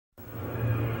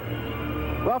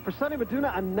Well, for Sunny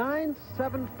Meduna, a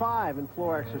 9.75 in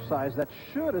floor exercise. That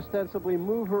should ostensibly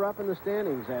move her up in the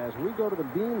standings as we go to the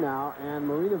beam now, and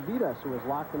Marina Vidas, who is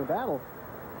locked in a battle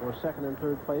for second and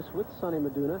third place with Sunny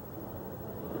Meduna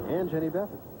and Jenny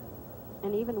Beathard.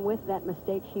 And even with that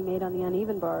mistake she made on the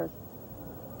uneven bars,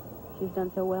 she's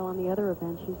done so well on the other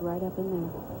event. She's right up in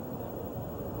there.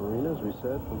 Marina, as we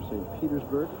said, from St.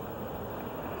 Petersburg,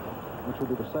 which will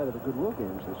be the site of the Goodwill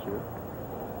Games this year.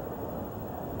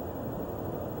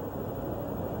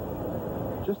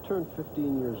 Just turned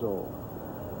 15 years old.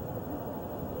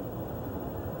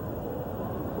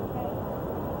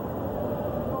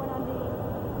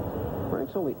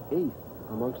 Ranks only 8th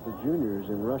amongst the juniors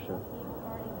in Russia,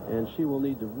 and she will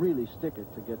need to really stick it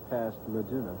to get past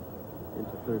Meduna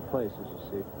into third place, as you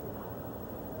see.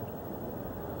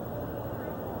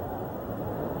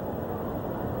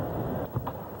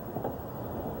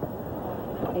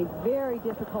 A very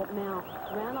difficult mount.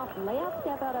 Ran off layout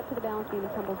step out up to the balance beam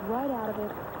and tumbles right out of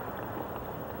it.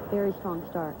 Very strong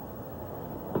start.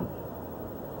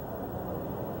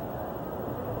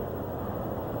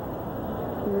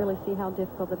 You really see how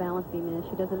difficult the balance beam is.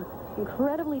 She does an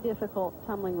incredibly difficult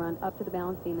tumbling run up to the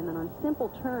balance beam, and then on simple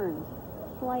turns,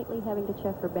 slightly having to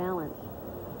check her balance.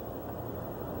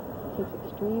 It takes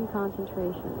extreme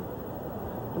concentration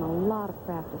and a lot of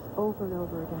practice over and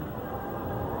over again.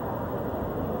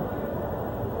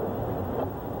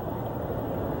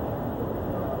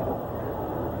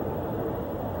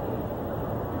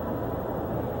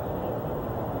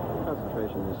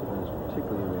 This event is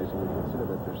particularly amazing when you consider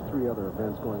that there's 3 other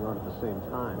events going on at the same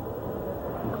time,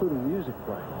 including music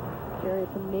playing. Jerry,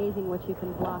 it's amazing what you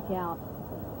can block out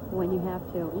when you have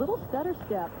to. Little stutter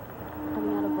step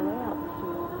coming out of the layout. She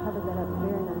covered that up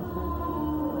very nicely.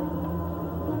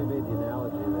 They made the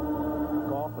analogy that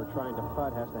a golfer trying to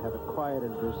putt has to have it quiet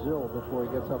in Brazil before he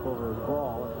gets up over his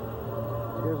ball.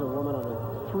 Here's a woman on a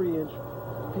 3-inch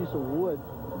piece of wood,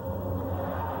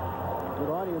 with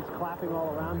audience clapping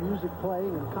all around, music playing,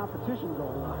 and competition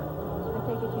going on. I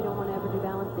take it you don't want to ever do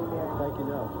balancing there. Thank you,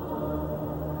 no.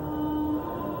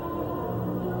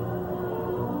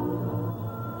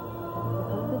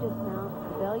 Here comes the dismount.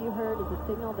 The bell you heard is a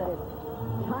signal that it's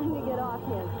time to get off.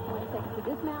 He has 20 seconds to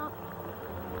dismount.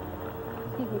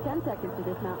 Excuse me, 10 seconds to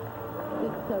dismount.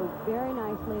 Did so very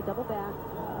nicely, double back.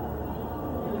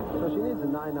 So she needs a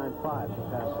 9.95 to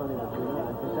pass Sunny Meduna.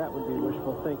 I think that would be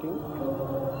wishful thinking.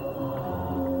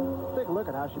 Take a look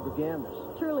at how she began this.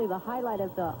 Truly the highlight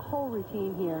of the whole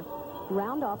routine here.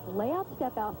 Round off, layout,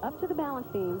 step out, up to the balance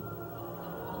beam.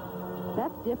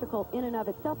 That's difficult in and of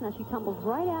itself. Now she tumbles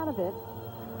right out of it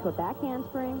to a back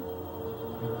handspring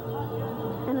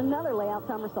and another layout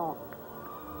somersault.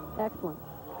 Excellent.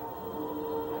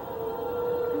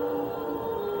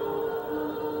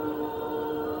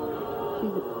 She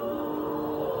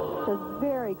does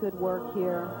very good work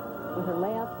here with her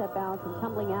layout step outs and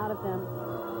tumbling out of them.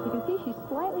 You can see she's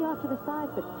slightly off to the side,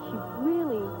 but she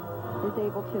really is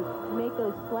able to make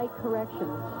those slight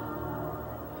corrections.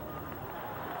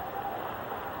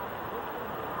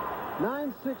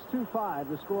 9.625,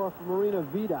 the score for Marina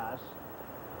Vidas.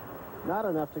 Not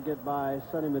enough to get by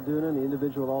Sunny Meduna in the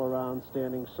individual all-around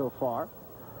standings so far.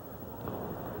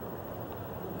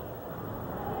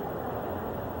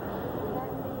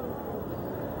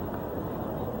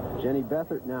 Jenny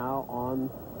Beathard now on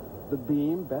the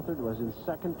beam. Beathard was in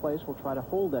second place. Will try to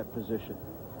hold that position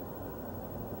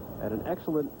at an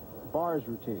excellent bars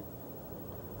routine.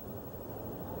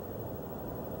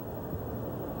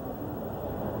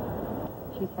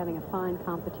 She's having a fine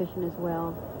competition as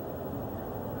well.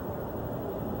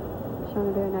 Showing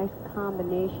a very nice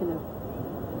combination of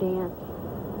dance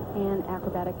and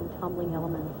acrobatic and tumbling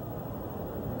elements.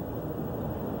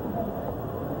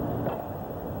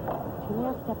 She may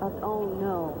have step outs. Oh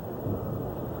no.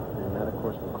 And that, of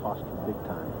course, will cost her big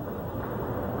time.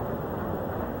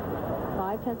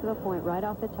 0.5 of a point right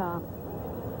off the top.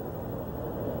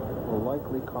 Will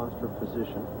likely cost her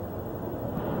position.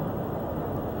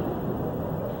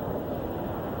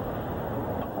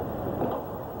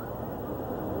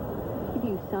 Give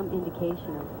you some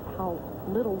indication of how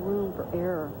little room for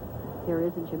error there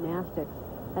is in gymnastics.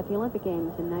 At the Olympic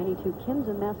Games in '92, Kim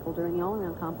Zemeskel, during the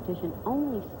all-around competition,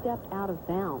 only stepped out of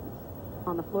bounds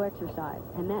on the floor exercise,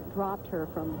 and that dropped her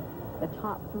from the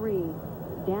top 3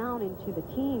 down into the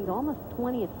teens, almost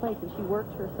 20th place, and she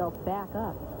worked herself back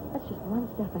up. That's just one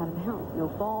step out of bounds. No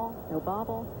fall, no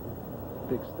bobble.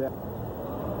 Big step.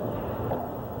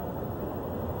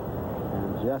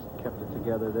 And just kept it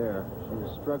together there. She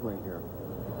was struggling here.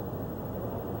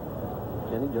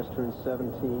 Jenny just turned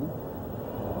 17.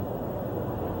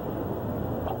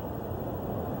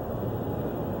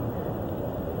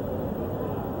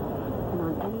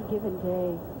 given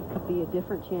day, it could be a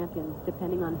different champion,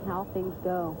 depending on how things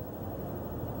go.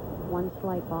 One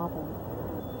slight bobble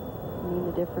can mean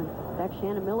the difference. In fact,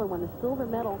 Shannon Miller won the silver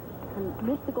medal and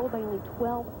missed the gold by only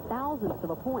 12 thousandths of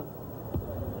a point.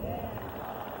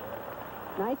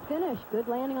 Nice finish. Good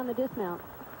landing on the dismount.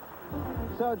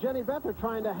 So Jenny Bether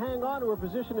trying to hang on to her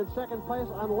position in second place.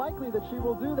 Unlikely that she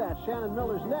will do that. Shannon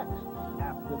Miller's next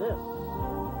after this.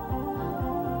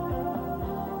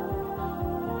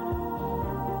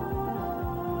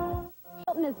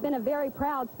 Hilton has been a very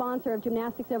proud sponsor of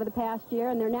gymnastics over the past year,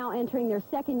 and they're now entering their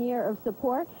second year of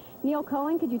support. Neil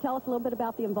Cohen, could you tell us a little bit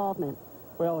about the involvement?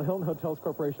 Well, Hilton Hotels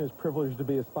Corporation is privileged to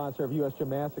be a sponsor of U.S.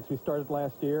 Gymnastics. We started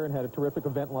last year and had a terrific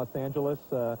event in Los Angeles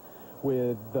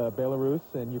with Belarus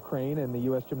and Ukraine and the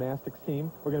U.S. Gymnastics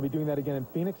team. We're going to be doing that again in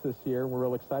Phoenix this year, and we're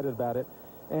real excited about it.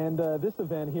 And this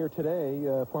event here today,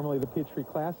 formerly the Peachtree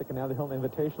Classic and now the Hilton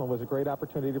Invitational, was a great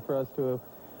opportunity for us to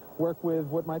work with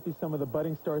what might be some of the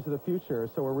budding stars of the future.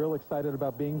 So we're real excited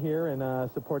about being here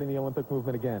and supporting the Olympic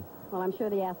movement again. Well, I'm sure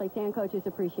the athletes and coaches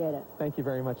appreciate it. Thank you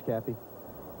very much, Kathy.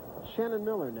 Shannon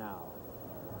Miller now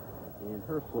in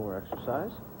her floor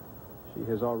exercise. She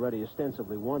has already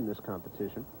ostensibly won this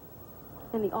competition.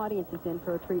 And the audience is in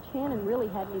for a treat. Shannon really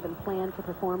hadn't even planned to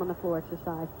perform on the floor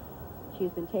exercise.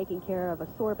 She's been taking care of a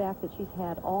sore back that she's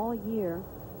had all year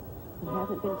and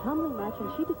hasn't been tumbling much,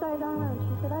 and she decided on her own.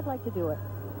 She said, I'd like to do it.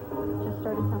 Just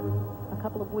started tumbling a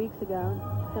couple of weeks ago.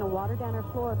 She's going to water down her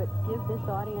floor, but give this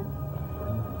audience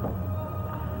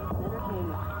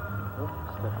entertainment. Oh,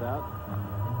 stepped out.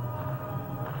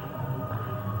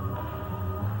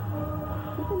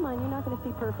 Keep in mind, you're not going to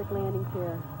see perfect landings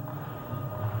here.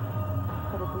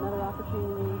 But it's another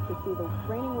opportunity to see the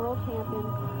reigning world champion.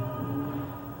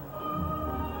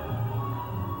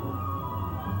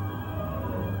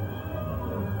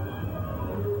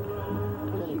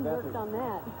 And she worked on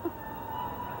that.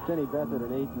 Jenny Bether at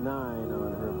an 8-9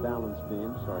 on her balance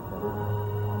beam. Sorry,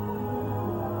 Kathy.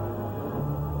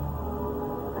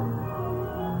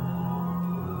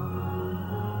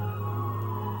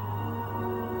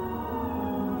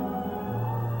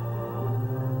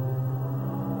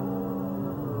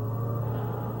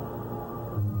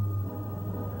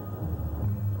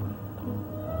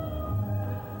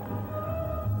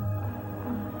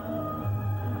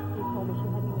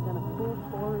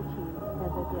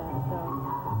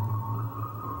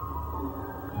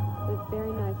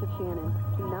 Very nice of Shannon.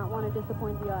 Do not want to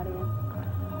disappoint the audience.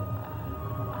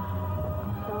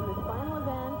 So in this final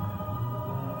event,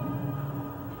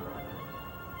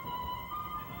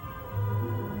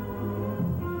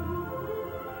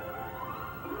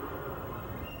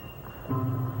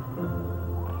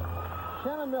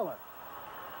 Shannon Miller.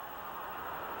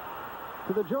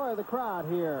 To the joy of the crowd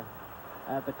here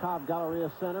at the Cobb Galleria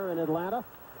Center in Atlanta.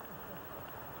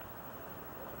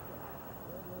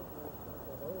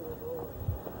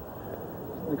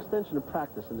 An extension of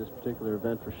practice in this particular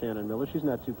event for Shannon Miller. She's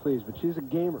not too pleased, but she's a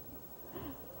gamer.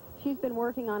 She's been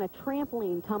working on a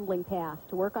trampoline tumbling pass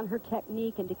to work on her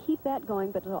technique and to keep that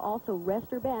going, but to also rest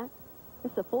her back.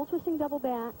 It's a full twisting double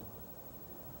back.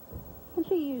 And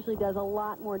she usually does a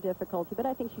lot more difficulty, but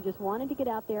I think she just wanted to get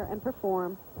out there and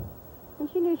perform. And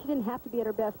she knew she didn't have to be at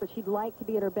her best, but she'd like to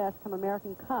be at her best come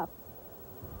American Cup.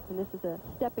 And this is a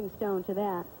stepping stone to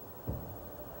that.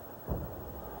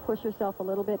 Push herself a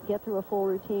little bit, get through a full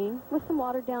routine with some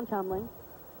watered down tumbling,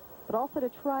 but also to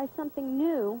try something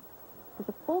new. There's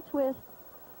a full twist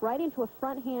right into a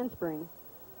front handspring.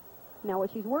 Now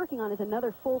what she's working on is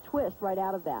another full twist right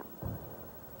out of that.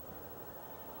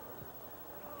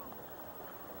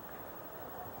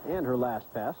 And her last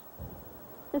pass.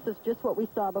 This is just what we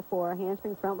saw before, a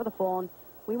handspring front with a full, and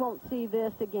we won't see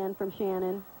this again from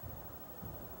Shannon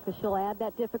because she'll add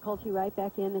that difficulty right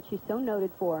back in that she's so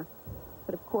noted for.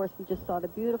 But of course, we just saw the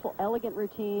beautiful, elegant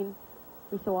routine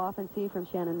we so often see from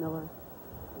Shannon Miller.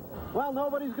 Well,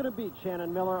 nobody's going to beat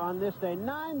Shannon Miller on this day.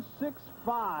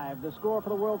 9.65, the score for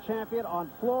the world champion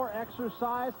on floor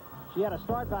exercise. She had a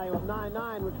start value of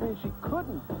 9.9, which means she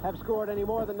couldn't have scored any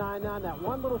more than 9.9. That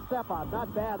one little step out,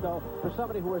 not bad, though, for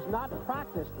somebody who has not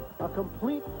practiced a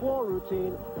complete floor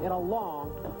routine in a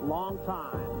long, long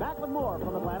time. Back with more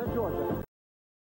from Atlanta, Georgia.